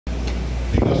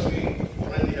because we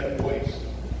already have boys.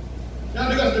 Now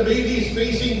because the baby is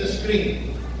facing the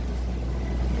screen.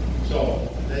 So,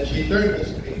 then she turned the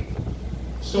screen.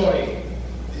 Sorry,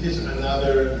 this is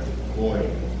another boy.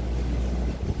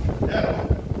 Now,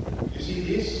 you see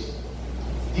this?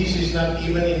 This is not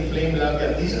even inflamed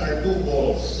labia. These are two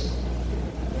balls.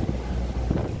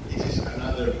 This is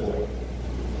another boy.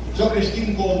 So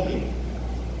Christine called me.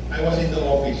 I was in the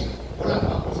office. Wala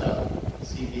pa ako sa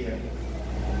CBM.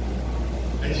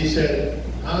 And she said,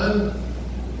 Han,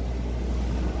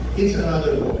 it's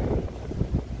another boy.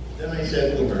 Then I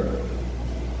said to her,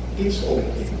 it's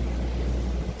okay.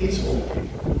 It's okay.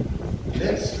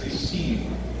 Let's receive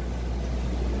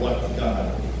what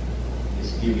God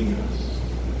is giving us.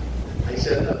 I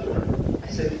said that to her. I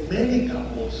said, many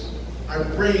couples are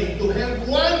praying to have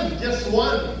one, just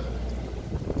one.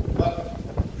 But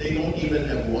they don't even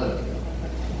have one.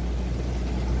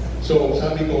 So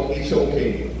sabi ko, it's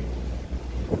okay.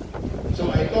 So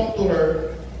I talked to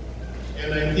her,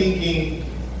 and I'm thinking,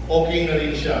 okay na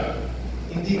rin siya.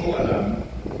 Hindi ko alam,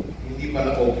 hindi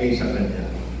pala okay sa kanya.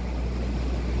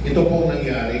 Ito po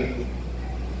nangyari.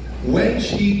 When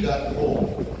she got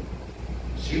home,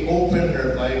 she opened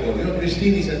her Bible. You know,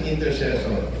 Christine is an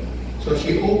intercessor. So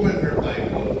she opened her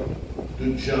Bible to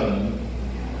John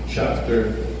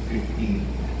chapter 15.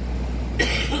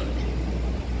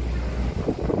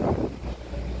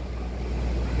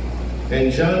 And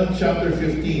John chapter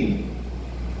 15,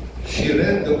 she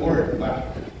read the word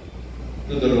back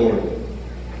to the Lord.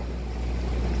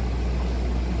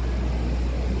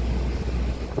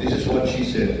 This is what she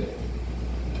said.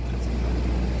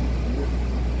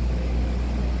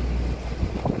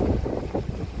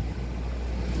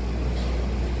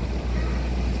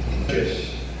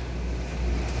 Yes.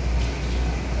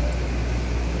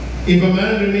 If a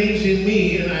man remains in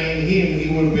me and I in him,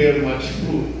 he will bear much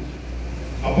fruit.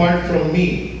 Apart from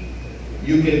me,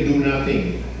 you can do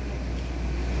nothing.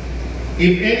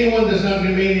 If anyone does not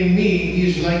remain in me, he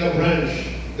is like a branch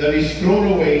that is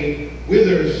thrown away,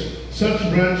 withers. Such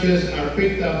branches are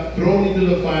picked up, thrown into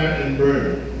the fire, and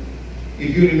burned.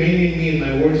 If you remain in me and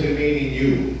my words remain in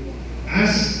you,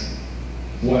 ask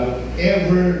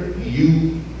whatever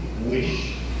you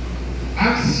wish.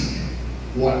 Ask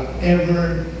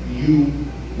whatever you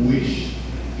wish.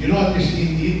 You know what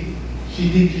Christine did? She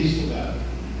did this to God.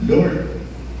 Lord,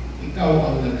 ikaw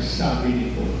ang nagsabi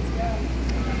nito.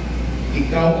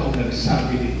 Ikaw ang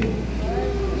nagsabi nito.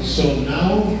 So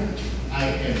now, I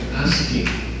am asking,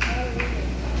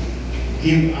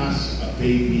 give us a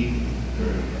baby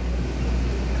girl.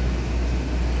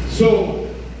 So,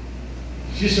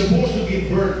 she's supposed to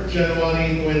give birth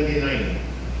January 29.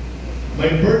 My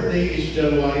birthday is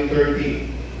January 30.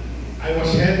 I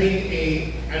was having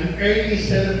an early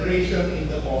celebration in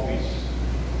the office.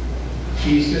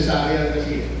 She's cesarean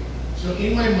kasi. So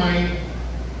in my mind,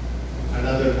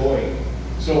 another boy.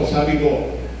 So sabi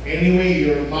ko, anyway,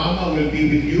 your mama will be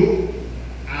with you.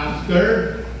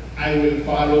 After, I will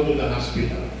follow to the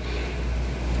hospital.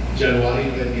 January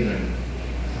 29.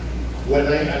 When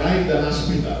I arrived at the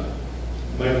hospital,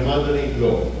 my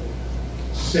mother-in-law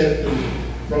said to me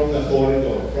from the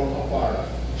corridor, from afar,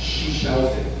 she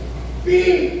shouted,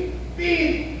 Pete!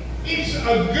 Pete! It's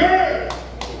a girl!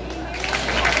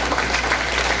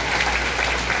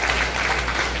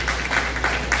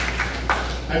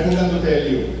 I forgot to tell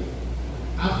you,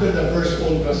 after the first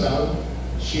ultrasound,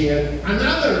 she had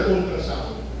another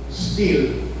ultrasound,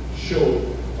 still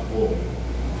showed a boy.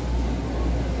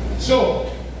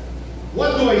 So,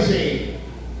 what do I say?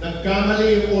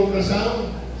 Nagkamali yung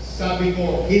ultrasound? Sabi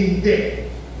ko,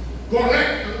 hindi.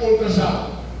 Correct ang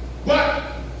ultrasound.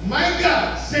 But, my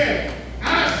God said,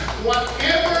 ask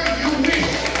whatever you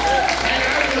wish, and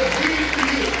I will give it to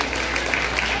you.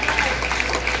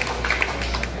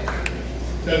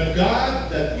 The God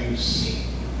that you see,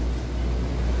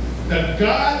 the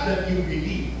God that you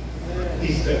believe,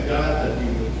 is the God that you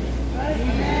will be.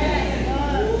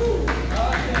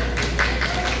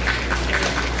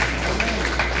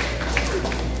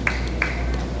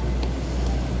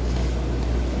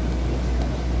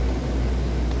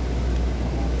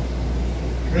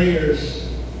 Prayers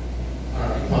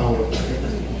are powerful.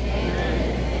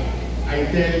 I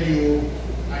tell you,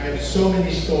 I have so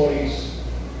many stories.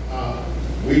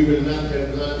 We will not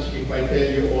have lunch if I tell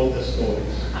you all the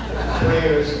stories.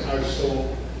 Prayers are so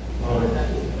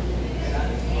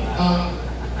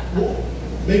powerful.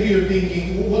 Maybe you're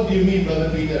thinking, what do you mean, Brother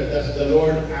Peter? Does the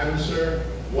Lord answer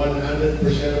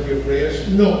 100% of your prayers?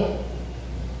 No.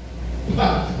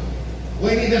 But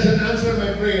when He doesn't answer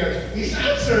my prayers, His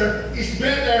answer is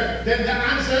better than the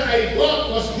answer I thought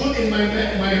was good in my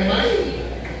mind.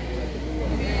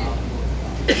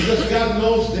 Because God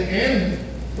knows the end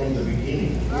from the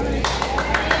beginning.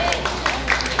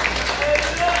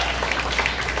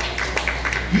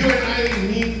 You and I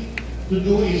need to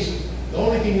do is, the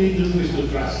only thing we need to do is to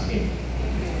trust Him.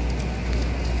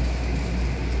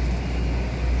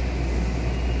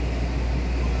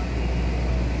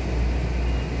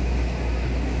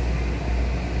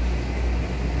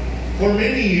 For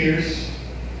many years,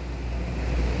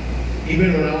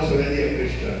 even when I was already a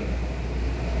Christian,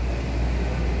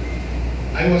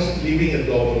 I was living a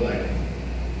double life.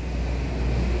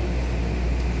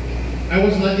 I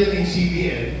was not yet in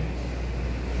CBN,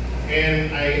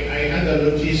 and I had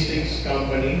a logistics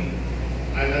company.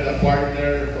 I had a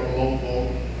partner from Hong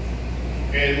Kong,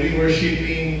 and we were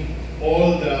shipping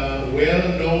all the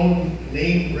well-known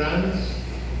name brands,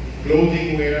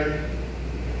 clothing wear,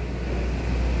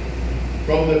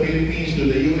 from the Philippines to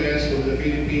the US, from the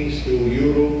Philippines to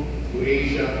Europe, to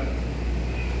Asia.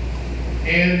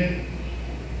 And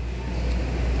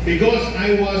because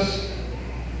I was,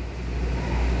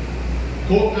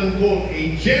 quote-unquote,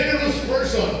 a generous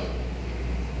person,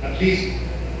 at least,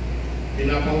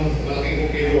 pinapamalaki ko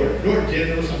kay Lord. Lord,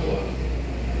 generous ako.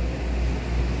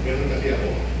 Ganun kasi ako.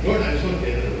 Lord, I'm so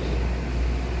generous.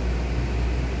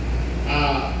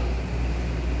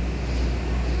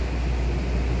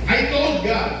 I told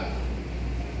God,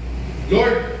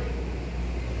 Lord,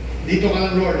 dito ka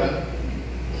lang, Lord,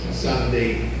 sa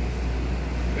Sunday.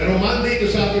 Pero Monday to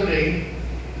Saturday,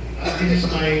 this is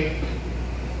my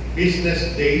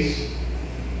business days.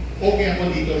 Okay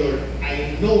ako dito, Lord.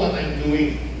 I know what I'm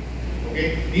doing.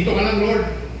 Okay? Dito ka lang, Lord,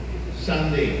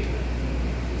 Sunday.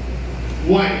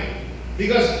 Why?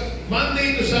 Because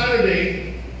Monday to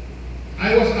Saturday,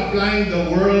 I was applying the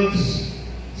world's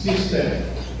system.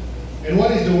 And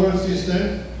what is the world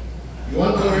system? You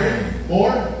want to earn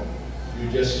more?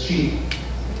 You just cheat.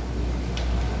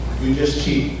 You just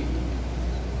cheat.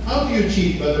 How do you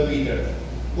cheat, Brother Peter?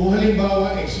 Kung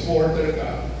halimbawa, exporter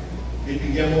ka,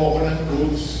 bibigyan mo ako ng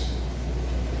goods,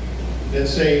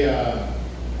 let's say,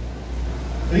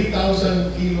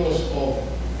 3,000 kilos of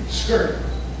skirt,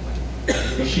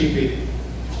 we ship it.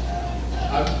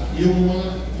 At yung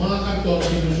mga karton,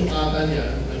 sinusukatan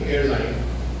niya ng airline,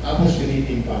 tapos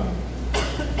tinitimpang.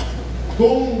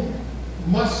 Kung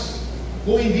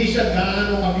hindi siya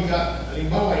gaano kabigat,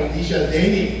 halimbawa, hindi siya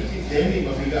denim, kasi denim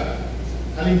mabigat.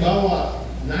 Halimbawa,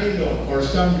 nylon or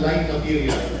some light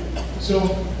material. So,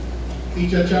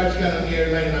 i-charge ka ng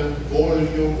airline ng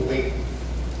volume weight,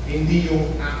 hindi yung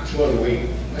actual weight.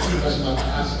 Kasi mas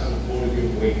mataas ang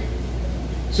volume weight.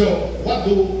 So, what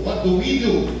do we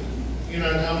do in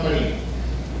our company?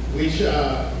 Which,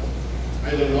 I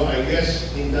don't know, I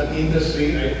guess in that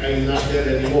industry, I'm not there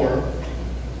anymore.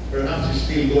 Perhaps it's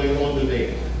still going on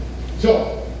today.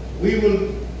 So, we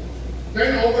will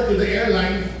turn over to the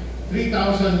airline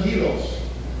 3,000 kilos.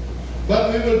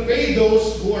 But we will pay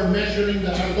those who are measuring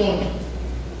the karton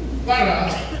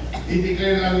para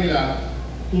i-declare lang nila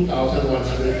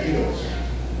 2,100 kilos.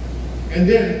 And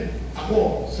then,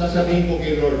 ako, sasabihin ko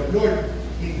kay Lord, Lord,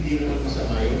 hindi naman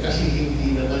masama yun kasi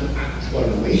hindi naman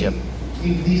actual weight. Yep.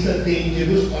 Hindi sa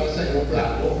dangerous para sa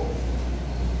aeroplano.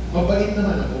 Mabait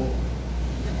naman ako.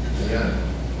 Ayan.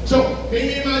 So, can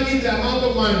you imagine the amount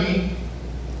of money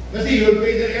kasi you'll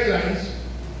pay the airlines,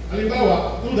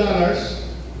 halimbawa, $2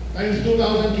 times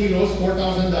 2,000 kilos,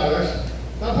 $4,000,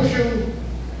 tapos yung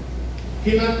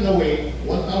kinat na weight,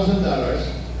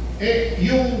 $1,000,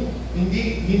 yung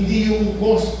hindi yung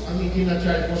cost ang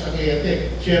ikinacharge mo sa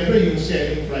kayate. Siyempre, yung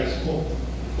selling price mo.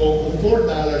 Kung $4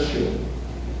 yun,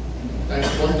 times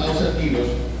 1,000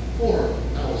 kilos,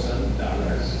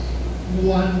 $4,000.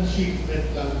 One shipment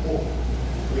lang po.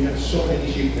 We have so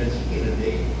many shipments in a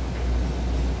day.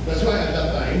 That's why at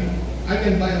that time, I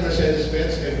can buy a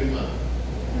Mercedes-Benz every month.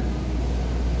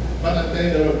 But I'm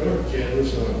telling the Lord,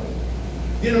 generous naman ako.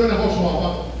 Di naman ako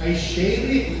sumapang. I share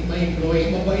it with my employees.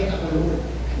 Mabait ako, Lord.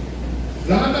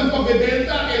 Lahat ng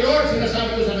pagbebenta kay Lord, sinasabi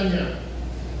ko sa Kanya.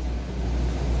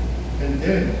 And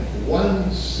then, one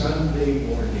Sunday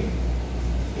morning,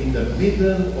 in the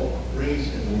middle of praise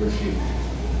and worship,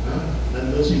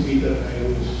 nandun si Peter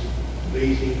Cairos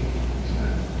raising his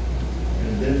hand.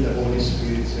 And then the Holy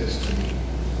Spirit says to me,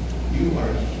 you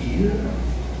are here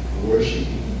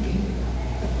worshiping me,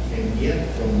 and yet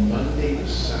from Monday to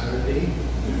Saturday,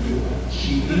 you are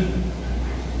cheating.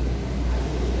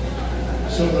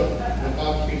 So,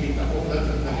 napapikit ako,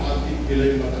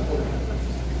 napapikila yung mata ko.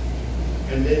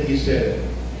 And then he said,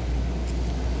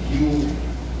 you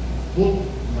put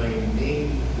my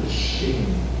name to shame.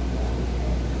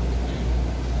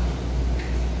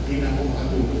 Hindi na ako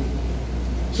makatulog.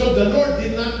 So the Lord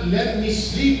did not let me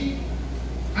sleep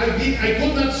I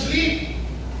could not sleep.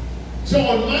 So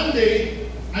on Monday,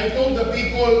 I told the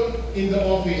people in the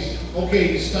office,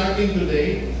 okay, starting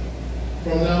today,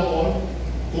 from now on,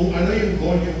 kung ano yung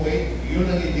volume weight, yun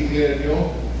ang i-declare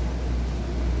nyo,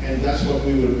 and that's what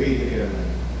we will pay the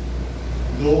airline.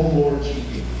 No more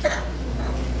cheating.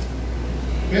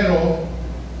 Pero,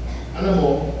 alam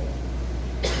mo,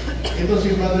 ito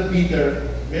si Brother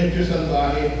Peter, medyo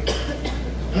salbahe.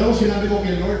 Alam mo, sinabi ko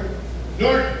kay Lord,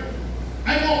 Lord,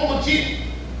 ayaw mo ako mag-cheat.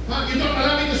 Ha? You don't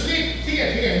allow me to sleep. Sige,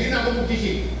 hindi na ako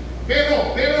mag-cheat.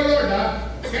 Pero Lord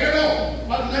pero,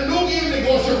 pag nalugi yung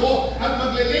negosyo ko at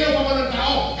maglileo pa ng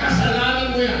tao,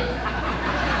 kasalanan mo yan.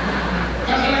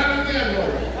 Kasalanan mo yan,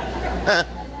 Lord.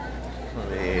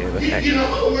 You know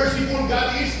how merciful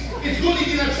God is? It's good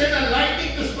He did not send a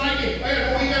lightning to strike it.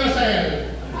 Kaya uwi ka na sa hell.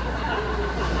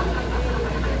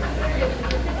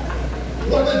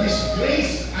 What a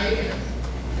disgrace I am.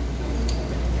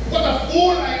 What a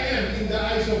fool I am in the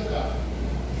eyes of God.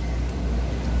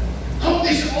 How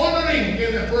dishonoring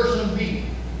can a person be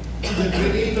to the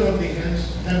Creator of the heaven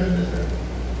and earth?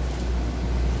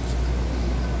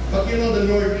 But you know, the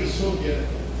Lord is so gentle.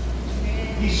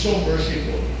 He's so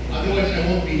merciful. Otherwise, I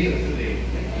won't be here today.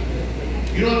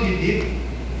 You know what He did?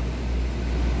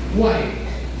 Why?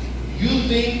 You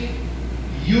think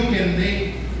you can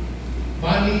make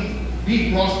money,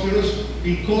 be prosperous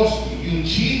because you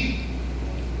cheat?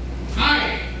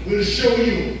 I will show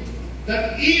you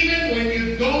that even when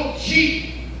you don't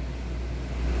cheat,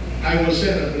 I will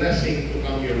send a blessing to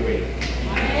come your way.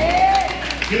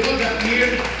 You know that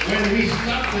year when we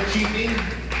stopped the cheating,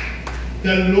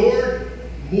 the Lord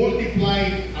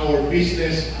multiplied our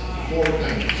business 4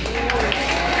 times.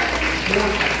 4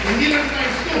 times. Hindi lang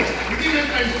times 2, hindi lang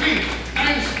times 3,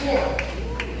 times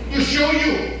 4. To show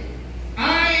you,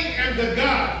 I am the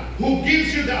God who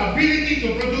gives you the ability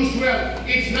to produce wealth.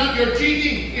 It's not your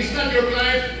cheating, it's not your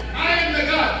clients. I am the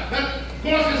God that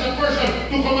causes a person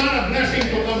to command a blessing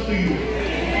to come to you.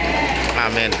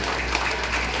 Amen.